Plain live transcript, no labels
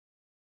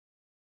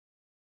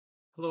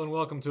Hello and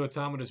welcome to a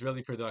Talmud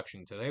Israeli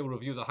production. Today we'll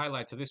review the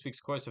highlights of this week's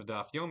course of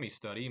Daf Yomi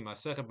study,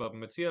 Masechet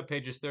BavaMetzia,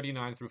 pages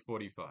 39 through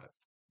 45.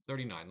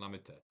 39,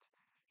 Lametet.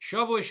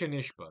 Shavoi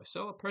Shenishba.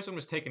 So a person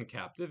was taken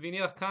captive.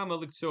 V'niach kama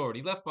liktzor.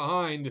 He left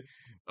behind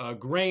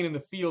grain in the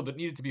field that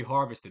needed to be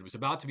harvested, was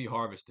about to be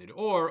harvested,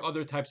 or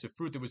other types of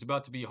fruit that was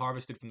about to be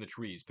harvested from the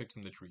trees, picked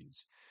from the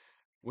trees.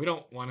 We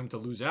don't want him to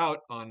lose out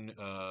on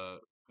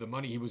the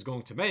money he was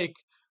going to make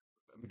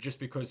just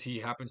because he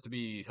happens to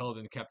be held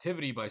in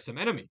captivity by some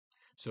enemy.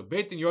 So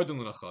Beit Din Yordin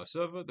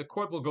L'Nachasav, the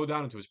court will go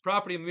down into his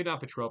property and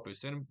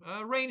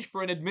arrange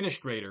for an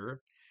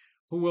administrator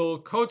who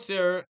will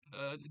kotzer,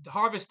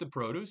 harvest the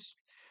produce.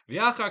 But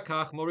after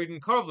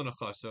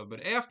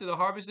the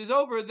harvest is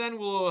over, then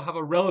we'll have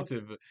a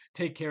relative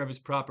take care of his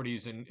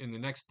properties in the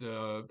next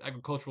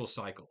agricultural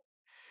cycle.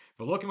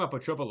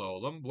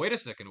 Wait a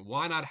second,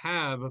 why not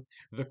have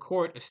the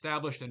court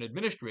establish an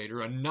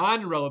administrator, a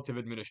non-relative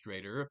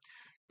administrator,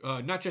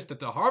 not just at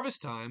the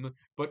harvest time,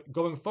 but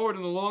going forward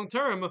in the long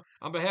term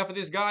on behalf of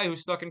this guy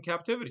who's stuck in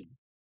captivity?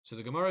 So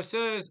the Gemara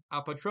says,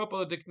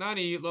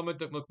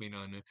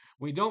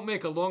 we don't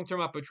make a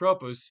long-term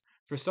apotropos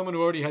for someone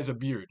who already has a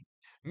beard.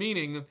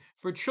 Meaning,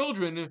 for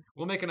children,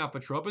 we'll make an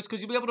apotropos because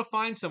you'll be able to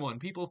find someone.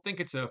 People think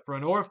it's for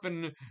an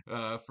orphan,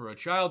 for a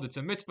child, it's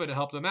a mitzvah to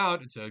help them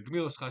out. It's a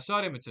gemilas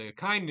chasadim, it's a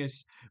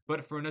kindness.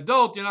 But for an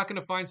adult, you're not going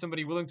to find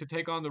somebody willing to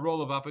take on the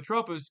role of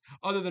apotropos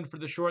other than for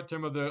the short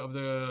term of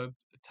the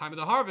time of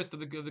the harvest of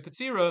the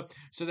katsira.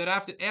 So that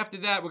after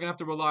that, we're going to have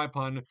to rely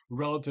upon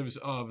relatives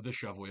of the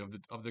shavui,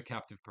 of the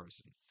captive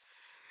person.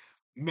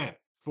 Mem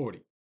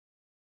 40.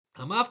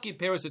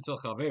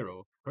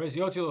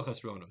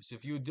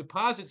 If you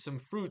deposit some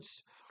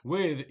fruits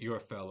with your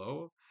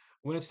fellow,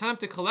 when it's time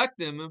to collect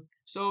them,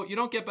 so you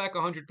don't get back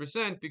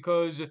 100%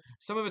 because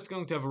some of it's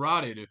going to have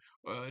rotted.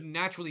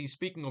 Naturally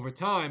speaking, over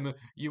time,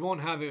 you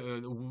won't have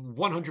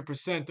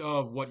 100%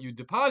 of what you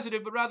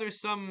deposited, but rather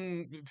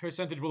some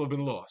percentage will have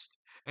been lost.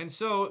 And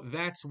so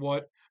that's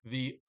what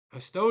the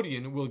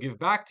custodian will give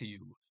back to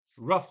you,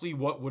 roughly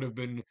what would have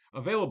been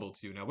available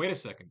to you. Now, wait a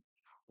second.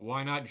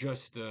 Why not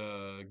just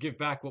give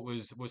back what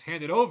was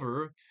handed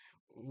over?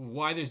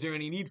 Why is there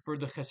any need for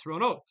the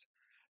chesronot?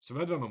 So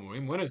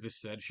when is this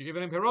said?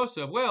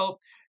 Well,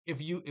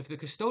 if the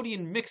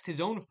custodian mixed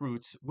his own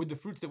fruits with the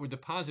fruits that were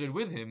deposited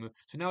with him,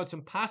 so now it's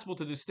impossible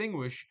to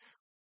distinguish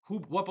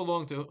what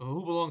belonged to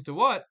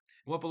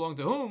what belonged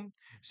to whom.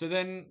 So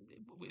then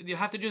you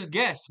have to just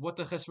guess what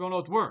the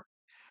chesronot were.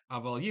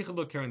 However,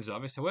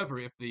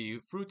 if the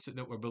fruits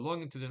that were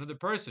belonging to another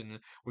person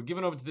were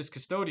given over to this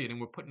custodian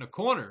and were put in a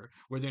corner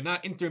where they're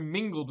not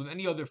intermingled with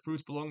any other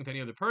fruits belonging to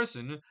any other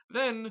person,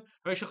 then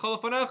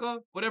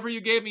whatever you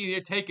gave me, you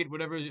take it.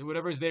 Whatever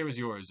is there is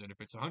yours. And if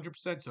it's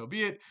 100%, so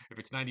be it. If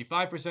it's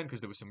 95%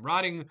 because there was some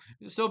rotting,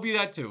 so be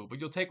that too.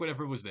 But you'll take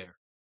whatever was there.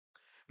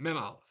 Mem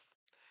Aleph.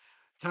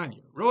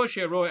 Tanya.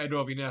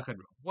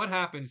 What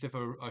happens if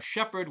a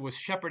shepherd was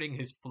shepherding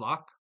his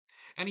flock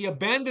and he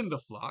abandoned the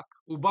flock,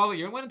 and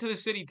went into the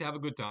city to have a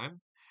good time,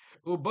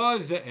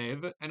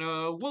 and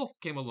a wolf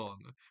came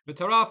along,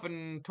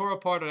 and tore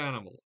apart an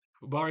animal,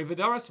 or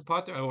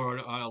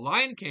a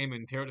lion came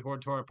and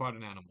tore apart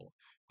an animal.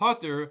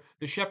 Potter,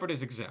 the shepherd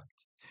is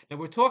exempt. Now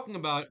we're talking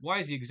about why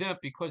is he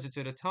exempt? Because it's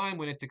at a time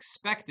when it's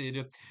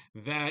expected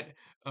that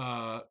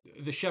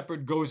the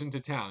shepherd goes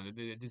into town.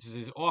 This is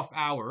his off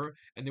hour,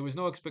 and there was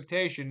no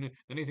expectation that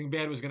anything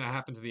bad was going to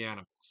happen to the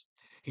animals.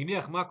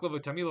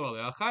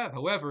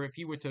 However, if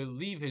he were to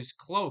leave his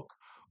cloak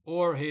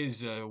or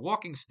his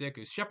walking stick,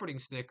 his shepherding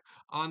stick,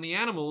 on the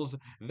animals,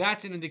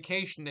 that's an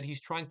indication that he's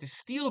trying to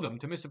steal them,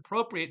 to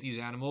misappropriate these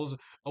animals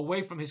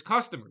away from his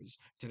customers.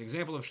 It's an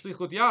example of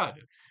shlichut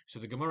yad. So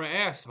the Gemara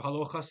asks,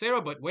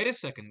 but wait a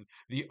second,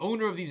 the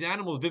owner of these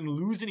animals didn't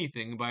lose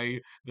anything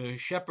by the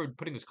shepherd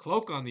putting his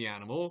cloak on the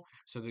animal.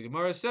 So the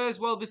Gemara says,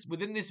 well,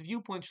 within this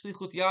viewpoint,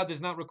 shlichut yad does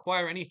not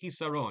require any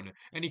chisaron,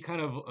 any kind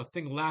of a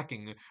thing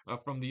lacking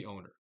from the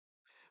owner.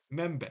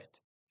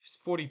 Membet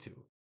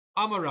 42.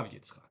 Amar Rav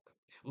Yitzchak.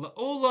 A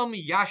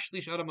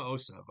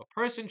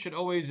person should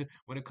always,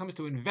 when it comes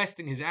to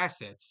investing his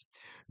assets,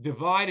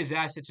 divide his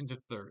assets into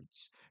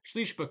thirds.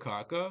 Shlish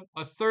b'karka,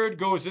 a third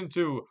goes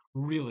into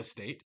real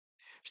estate.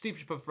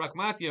 Shlish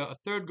b'frakmatia, a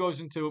third goes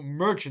into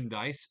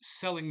merchandise,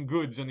 selling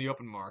goods in the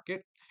open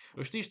market.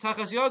 Shlish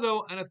tachas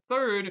yado, and a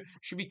third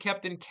should be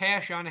kept in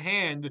cash on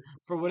hand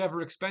for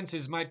whatever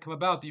expenses might come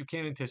about that you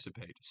can't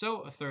anticipate.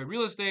 So a third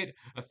real estate,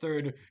 a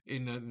third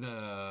in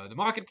the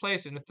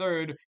marketplace, and a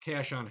third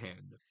cash on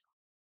hand.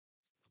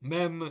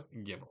 Mem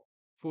Gimel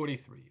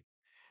 43.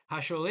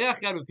 If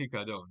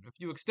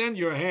you extend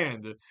your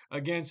hand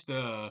against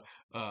a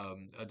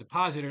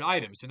deposited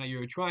item, so now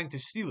you're trying to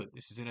steal it.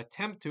 This is an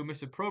attempt to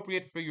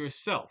misappropriate for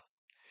yourself.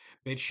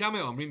 Beit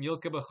Shammai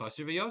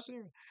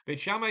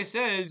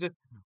says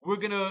we're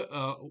going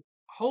to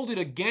hold it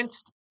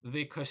against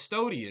the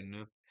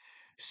custodian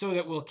so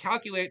that we'll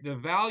calculate the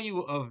value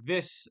of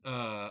this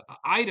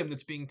item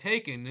that's being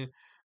taken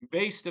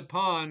based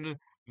upon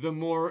the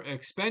more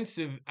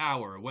expensive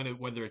hour,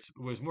 whether it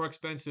was more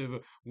expensive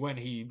when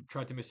he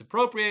tried to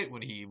misappropriate,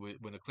 when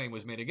the claim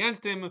was made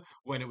against him,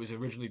 when it was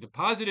originally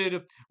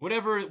deposited,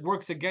 whatever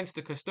works against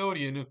the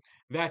custodian,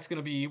 that's going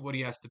to be what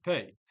he has to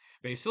pay.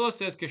 Beis Hillel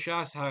says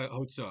keshas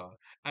ha-hotzah,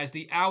 as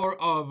the hour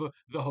of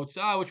the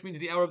hotzah, which means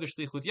the hour of the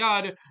shlichut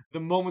yad, the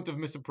moment of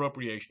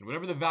misappropriation.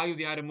 Whatever the value of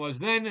the item was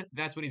then,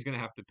 that's what he's going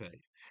to have to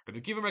pay. Rabbi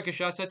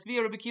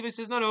Kiva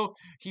says no,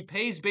 he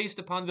pays based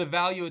upon the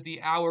value at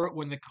the hour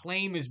when the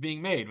claim is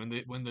being made,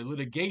 when the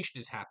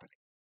litigation is happening.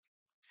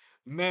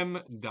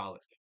 Mem Dalet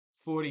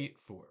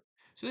 44.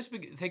 So this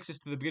takes us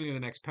to the beginning of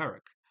the next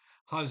parak.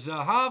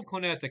 Hazahav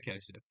konet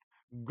kesef.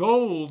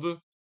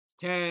 Gold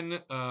can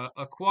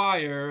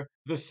acquire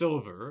the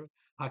silver.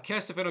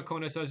 Hakesef and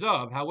kones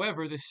hazav.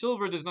 However, the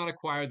silver does not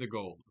acquire the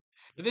gold.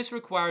 Now, this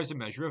requires a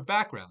measure of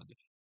background.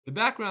 The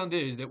background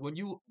is that when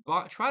you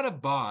try to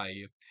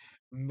buy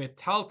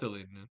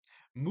metaltalin,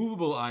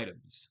 movable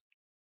items,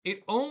 it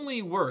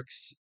only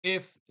works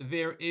if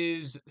there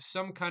is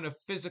some kind of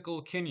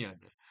physical kinyan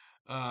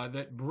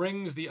that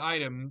brings the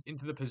item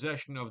into the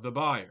possession of the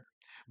buyer.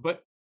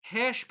 But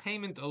cash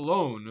payment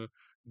alone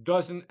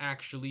doesn't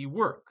actually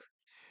work.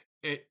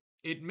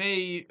 It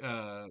may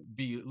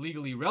be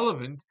legally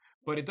relevant,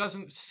 but it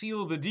doesn't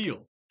seal the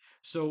deal.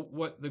 So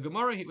what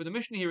the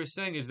Mishnah here is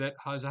saying is that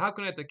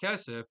hazahakonet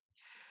kesef.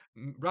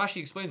 Rashi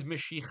explains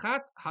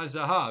meshichat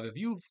hazahav. If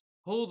you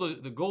hold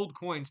the gold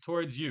coins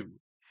towards you,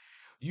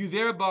 you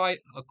thereby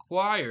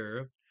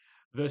acquire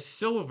the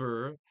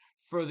silver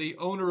for the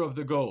owner of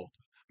the gold.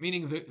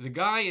 Meaning the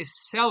guy is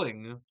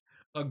selling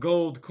a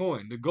gold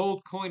coin. The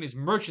gold coin is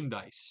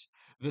merchandise.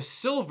 The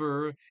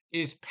silver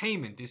is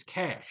payment, is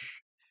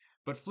cash.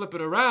 But flip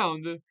it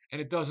around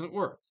and it doesn't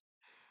work.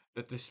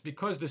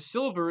 Because the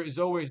silver is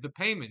always the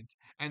payment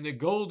and the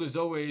gold is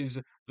always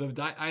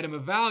the item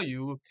of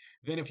value,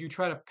 then if you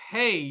try to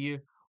pay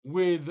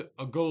with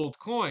a gold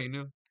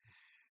coin,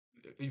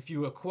 if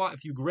you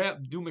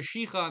do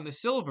mashicha on the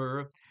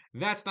silver,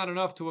 that's not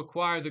enough to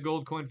acquire the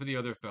gold coin for the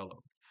other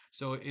fellow.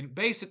 So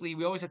basically,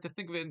 we always have to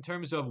think of it in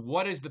terms of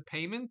what is the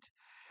payment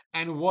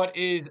and what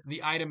is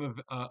the item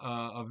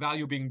of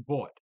value being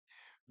bought.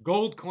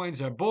 Gold coins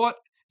are bought.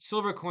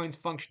 Silver coins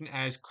function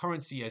as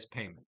currency, as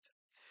payment.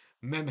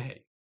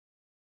 Memhe.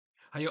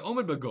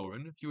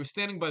 If you were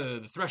standing by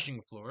the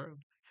threshing floor,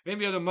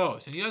 maybe other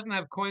most, and he doesn't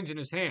have coins in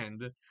his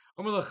hand,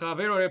 so the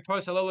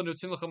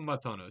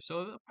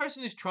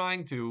person is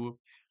trying to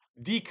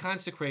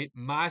deconsecrate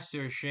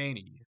Maser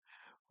Sheni,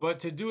 but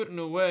to do it in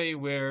a way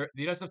where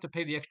he doesn't have to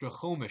pay the extra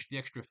chomish, the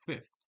extra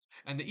fifth.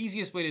 And the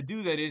easiest way to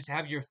do that is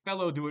have your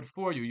fellow do it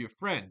for you, your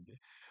friend.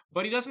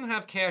 But he doesn't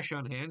have cash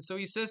on hand, so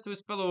he says to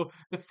his fellow,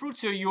 the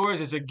fruits are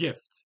yours as a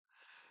gift,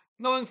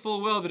 knowing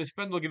full well that his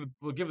friend will give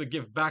the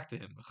gift back to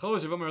him.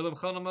 And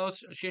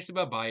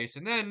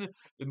then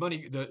the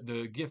money,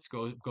 the gift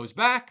goes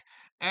back,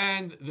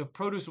 and the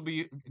produce will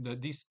be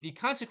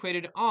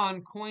deconsecrated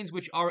on coins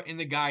which are in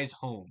the guy's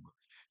home.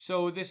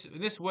 So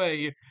this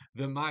way,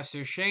 the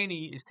Maser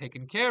Sheni is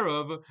taken care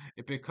of.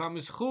 It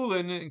becomes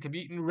chulin and can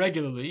be eaten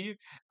regularly,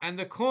 and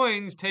the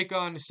coins take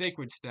on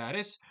sacred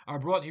status, are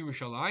brought to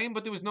Yerushalayim,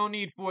 but there was no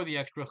need for the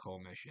extra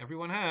chomesh.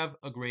 Everyone have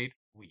a great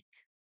week.